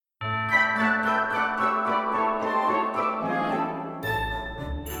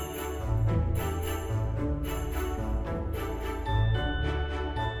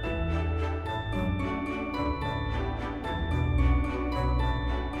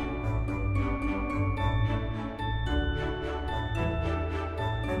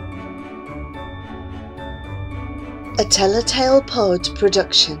A Telltale Pod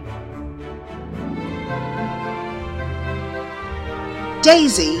production.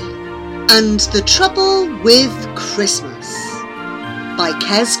 Daisy and the Trouble with Christmas by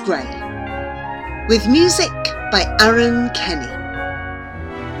Kes Gray, with music by Aaron Kenny.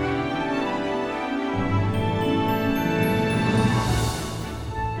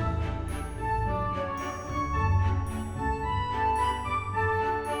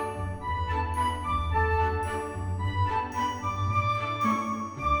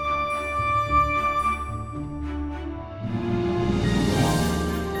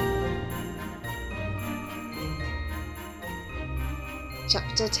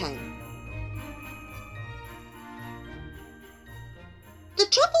 Chapter 10. The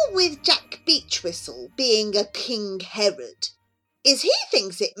trouble with Jack Beachwhistle being a King Herod is he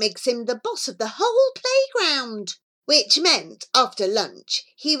thinks it makes him the boss of the whole playground, which meant after lunch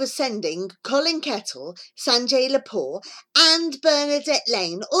he was sending Colin Kettle, Sanjay Lepore and Bernadette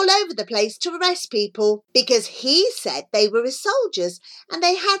Lane all over the place to arrest people because he said they were his soldiers and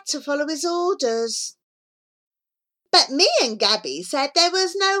they had to follow his orders. But me and Gabby said there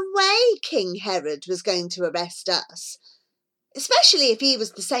was no way King Herod was going to arrest us, especially if he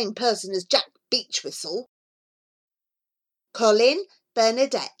was the same person as Jack Beachwhistle. Colin,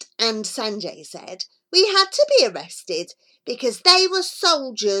 Bernadette and Sanjay said we had to be arrested because they were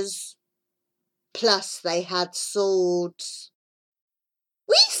soldiers. Plus they had swords.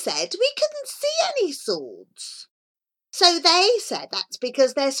 We said we couldn't see any swords. So they said that's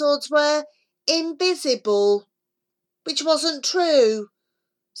because their swords were invisible, which wasn't true.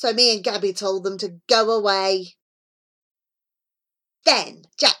 So me and Gabby told them to go away. Then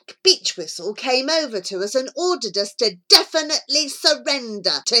Jack Beachwhistle came over to us and ordered us to definitely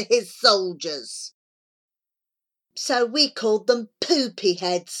surrender to his soldiers. So we called them poopy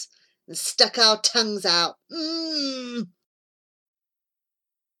heads and stuck our tongues out. The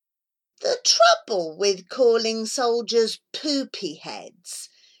trouble with calling soldiers poopy heads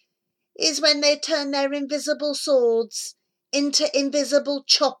is when they turn their invisible swords into invisible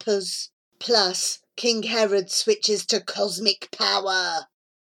choppers. Plus, King Herod switches to cosmic power.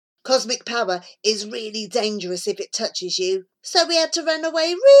 Cosmic power is really dangerous if it touches you, so we had to run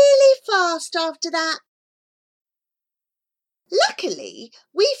away really fast after that. Luckily,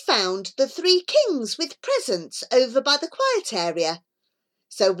 we found the three kings with presents over by the quiet area,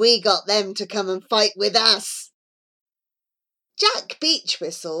 so we got them to come and fight with us. Jack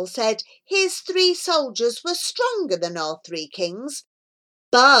Beachwhistle said his three soldiers were stronger than our three kings,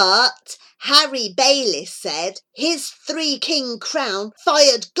 but Harry Bayliss said his three-king crown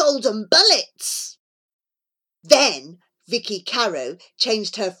fired golden bullets. Then Vicky Caro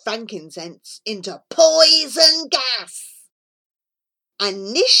changed her frankincense into poison gas.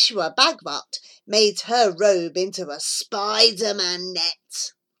 And Nishwa Bhagwat made her robe into a Spider-Man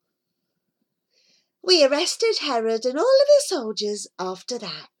net. We arrested Herod and all of his soldiers after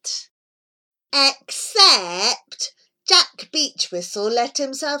that. Except Jack Beachwhistle let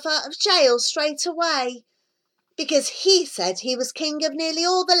himself out of jail straight away because he said he was king of nearly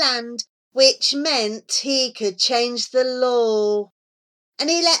all the land, which meant he could change the law. And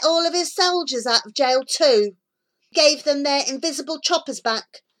he let all of his soldiers out of jail too, gave them their invisible choppers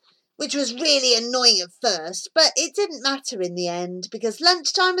back, which was really annoying at first, but it didn't matter in the end because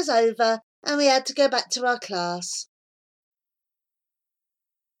lunchtime was over and we had to go back to our class.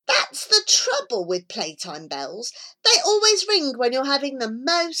 That's the trouble with playtime bells. They always ring when you're having the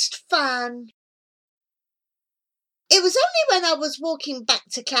most fun. It was only when I was walking back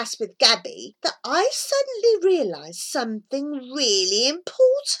to class with Gabby that I suddenly realised something really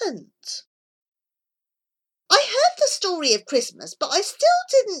important. I heard the story of Christmas, but I still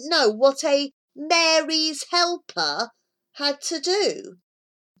didn't know what a Mary's helper had to do.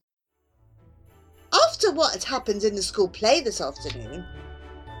 After what had happened in the school play this afternoon,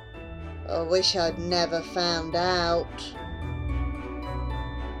 I wish I'd never found out.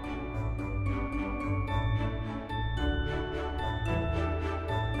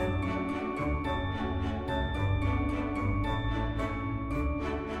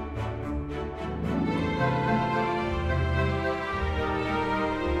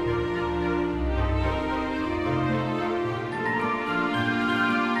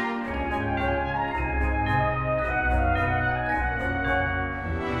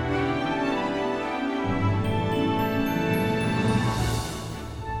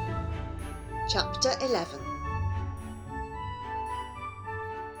 Chapter 11.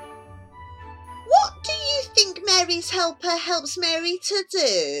 What do you think Mary's helper helps Mary to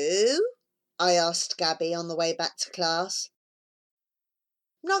do? I asked Gabby on the way back to class.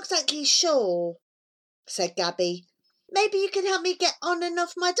 Not exactly sure, said Gabby. Maybe you can help me get on and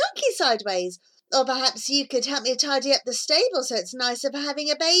off my donkey sideways. Or perhaps you could help me tidy up the stable so it's nicer for having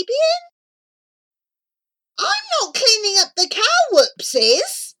a baby in. I'm not cleaning up the cow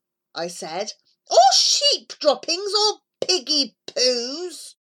whoopsies, I said, or sheep droppings or piggy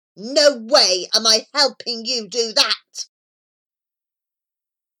poos. No way am I helping you do that.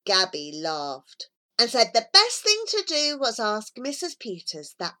 Gabby laughed and said the best thing to do was ask Mrs.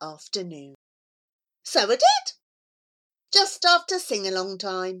 Peters that afternoon. So I did, just after sing-along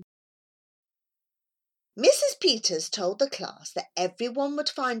time. Mrs. Peters told the class that everyone would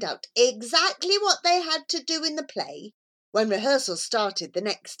find out exactly what they had to do in the play when rehearsal started the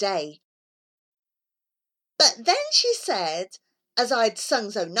next day. But then she said, as I'd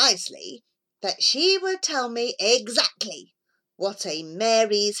sung so nicely, that she would tell me exactly what a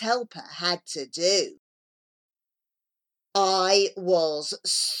Mary's helper had to do. I was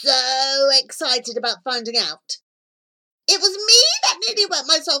so excited about finding out. It was me that nearly wet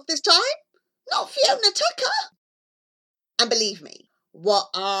myself this time, not Fiona Tucker. And believe me, what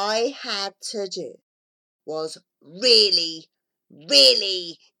I had to do was really,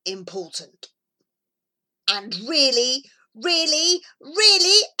 really important. And really, really,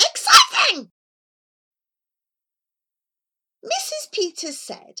 really exciting! Mrs. Peters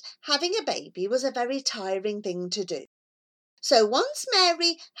said having a baby was a very tiring thing to do. So once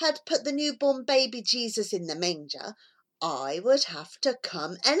Mary had put the newborn baby Jesus in the manger, I would have to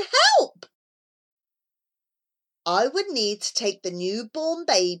come and help. I would need to take the newborn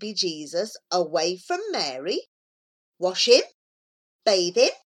baby Jesus away from Mary, wash him, bathe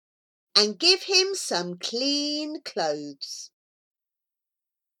him, and give him some clean clothes.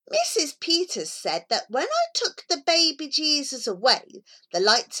 Mrs. Peters said that when I took the baby Jesus away, the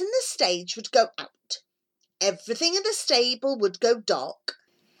lights in the stage would go out, everything in the stable would go dark,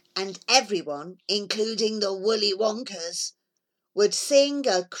 and everyone, including the Woolly Wonkers, would sing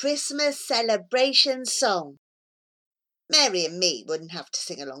a Christmas celebration song. Mary and me wouldn't have to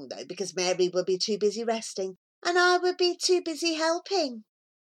sing along though, because Mary would be too busy resting and I would be too busy helping.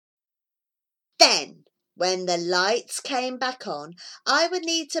 Then, when the lights came back on, I would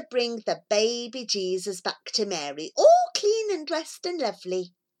need to bring the baby Jesus back to Mary, all clean and dressed and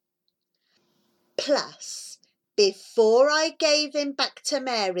lovely. Plus, before I gave him back to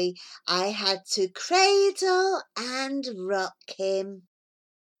Mary, I had to cradle and rock him.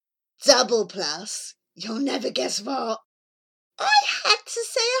 Double plus, you'll never guess what. I had to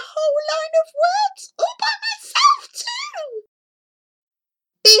say a whole line of words all by myself too.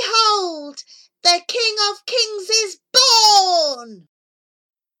 Behold, the King of Kings is born.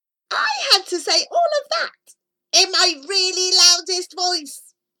 I had to say all of that in my really loudest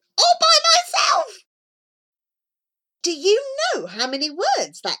voice, all by myself. Do you know how many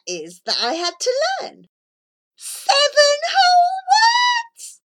words that is that I had to learn? 7 whole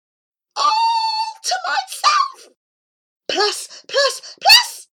words, all to myself.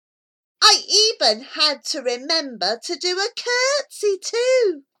 Plus, I even had to remember to do a curtsy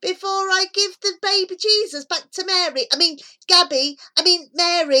too before I give the baby Jesus back to Mary.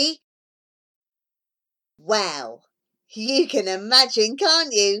 Well, you can imagine,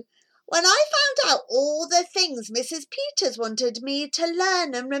 can't you? When I found out all the things Mrs. Peters wanted me to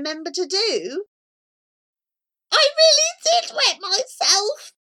learn and remember to do, I really did wet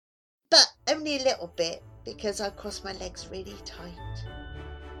myself. But only a little bit, because I crossed my legs really tight.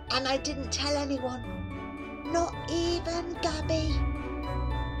 And I didn't tell anyone, not even Gabby.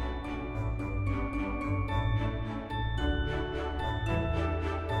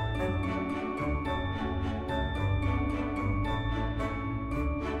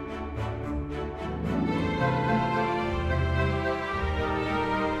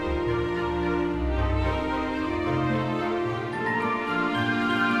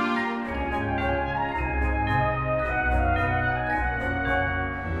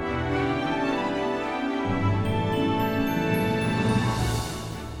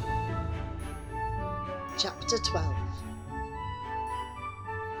 Chapter 12.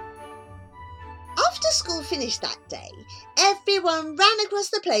 After school finished that day, everyone ran across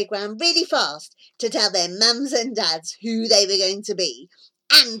the playground really fast to tell their mums and dads who they were going to be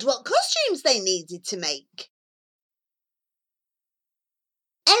and what costumes they needed to make.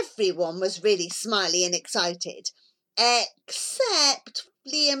 Everyone was really smiley and excited, except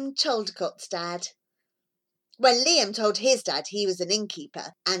Liam Chaldicott's dad. When Liam told his dad he was an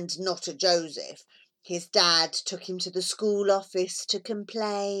innkeeper and not a Joseph, his dad took him to the school office to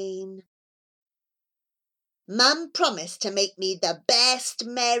complain. Mum promised to make me the best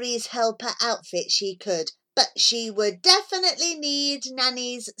Mary's helper outfit she could, but she would definitely need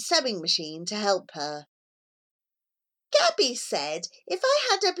Nanny's sewing machine to help her. Gabby said if I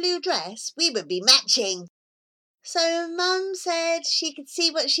had a blue dress, we would be matching. So Mum said she could see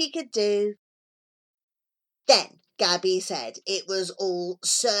what she could do. Then Gabby said it was all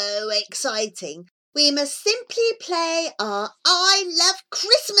so exciting, we must simply play our I Love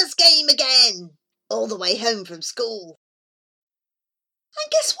Christmas game again, all the way home from school.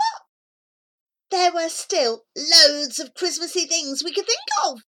 And guess what? There were still loads of Christmassy things we could think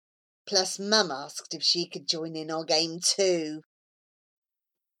of. Plus Mum asked if she could join in our game too.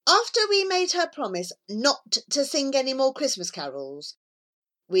 After we made her promise not to sing any more Christmas carols,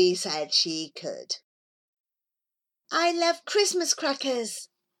 we said she could. I love Christmas crackers,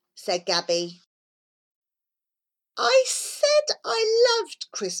 said Gabby. I said I loved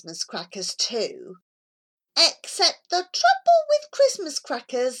Christmas crackers too, except the trouble with Christmas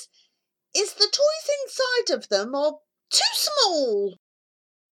crackers is the toys inside of them are too small.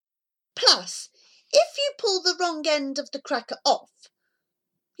 Plus, if you pull the wrong end of the cracker off,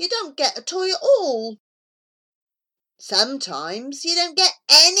 you don't get a toy at all. Sometimes you don't get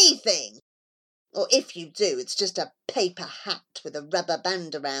anything. Or if you do, it's just a paper hat with a rubber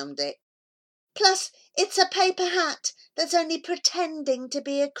band around it. Plus, it's a paper hat that's only pretending to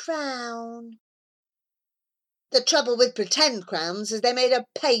be a crown. The trouble with pretend crowns is they're made of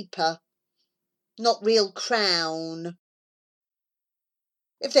paper, not real crown.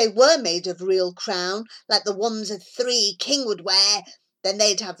 If they were made of real crown, like the ones a three king would wear, then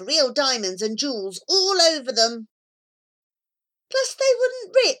they'd have real diamonds and jewels all over them. Plus, they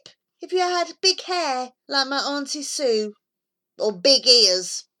wouldn't rip if you had big hair, like my Auntie Sue, or big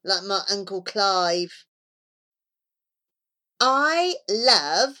ears, like my Uncle Clive. I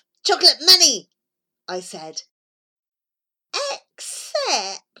love chocolate money, I said.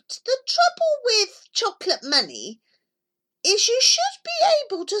 Except the trouble with chocolate money is you should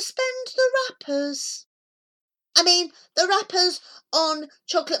be able to spend the wrappers. I mean, the wrappers on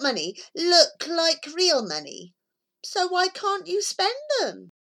chocolate money look like real money, so why can't you spend them?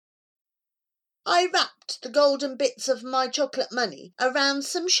 I wrapped the golden bits of my chocolate money around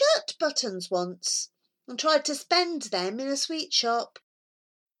some shirt buttons once and tried to spend them in a sweet shop.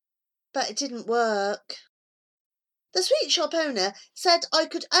 But it didn't work. The sweet shop owner said I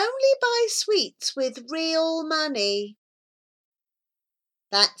could only buy sweets with real money.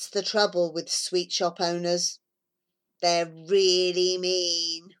 That's the trouble with sweet shop owners. They're really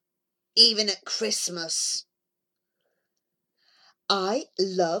mean, even at Christmas. I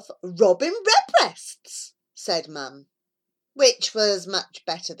love Robin Redbreasts, said Mum, which was much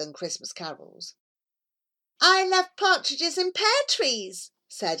better than Christmas carols. I love partridges in pear trees,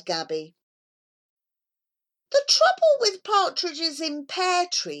 said Gabby. The trouble with partridges in pear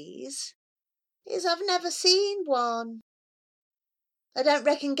trees is I've never seen one. I don't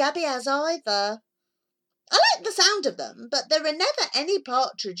reckon Gabby has either. I like the sound of them, but there are never any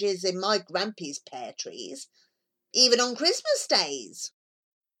partridges in my Grampy's pear trees, even on Christmas days.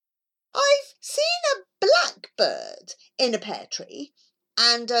 I've seen a blackbird in a pear tree,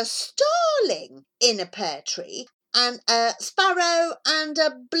 and a starling in a pear tree, and a sparrow and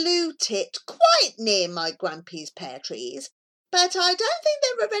a blue tit quite near my Grampy's pear trees, but I don't think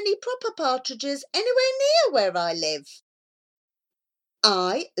there are any proper partridges anywhere near where I live.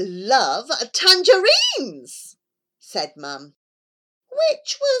 I love tangerines, said Mum,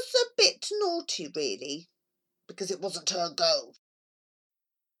 which was a bit naughty really, because it wasn't her go.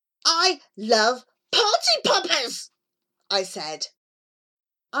 I love party poppers, I said.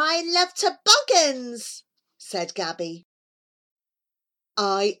 I love toboggans, said Gabby.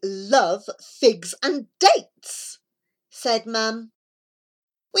 I love figs and dates, said Mum,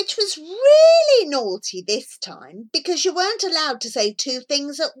 which was really naughty this time because you weren't allowed to say two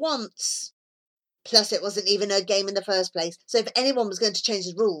things at once. Plus, it wasn't even her game in the first place, so if anyone was going to change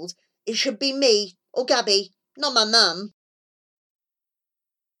the rules, it should be me or Gabby, not my mum.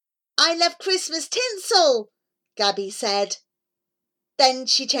 I love Christmas tinsel, Gabby said. Then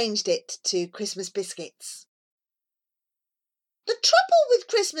she changed it to Christmas biscuits. The trouble with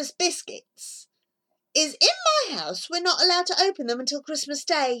Christmas biscuits is in my house we're not allowed to open them until Christmas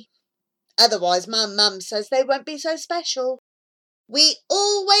Day. Otherwise, my mum says they won't be so special. We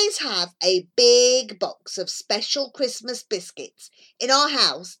always have a big box of special Christmas biscuits in our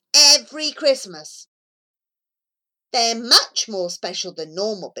house every Christmas. They're much more special than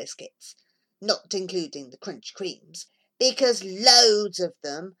normal biscuits, not including the crunch creams, because loads of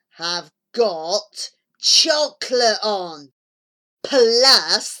them have got chocolate on.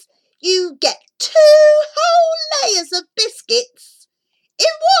 Plus, you get 2 whole layers of biscuits in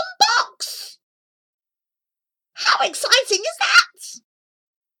one box. How exciting is that?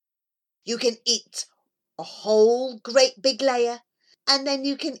 You can eat a whole great big layer, and then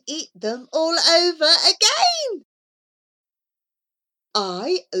you can eat them all over again.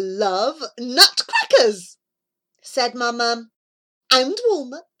 I love nutcrackers, said my mum, and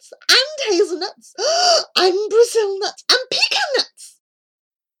walnuts, and hazelnuts, and Brazil nuts, and pecan nuts,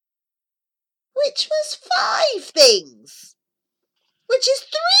 which was 5 things, which is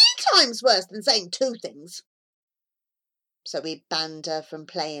 3 times worse than saying 2 things. So we banned her from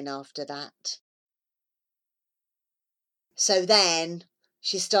playing after that. So then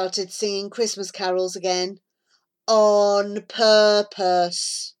she started singing Christmas carols again, on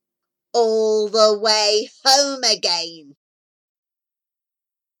purpose, all the way home again.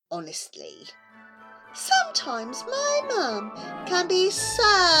 Honestly, sometimes my mum can be so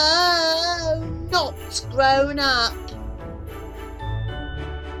not grown up.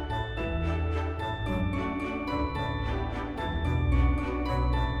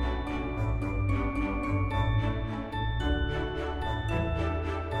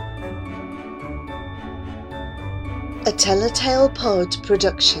 A Telltale Pod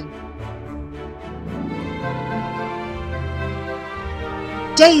production.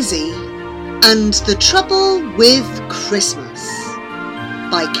 Daisy and the Trouble with Christmas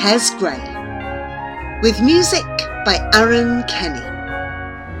by Kes Gray, with music by Aaron Kenny.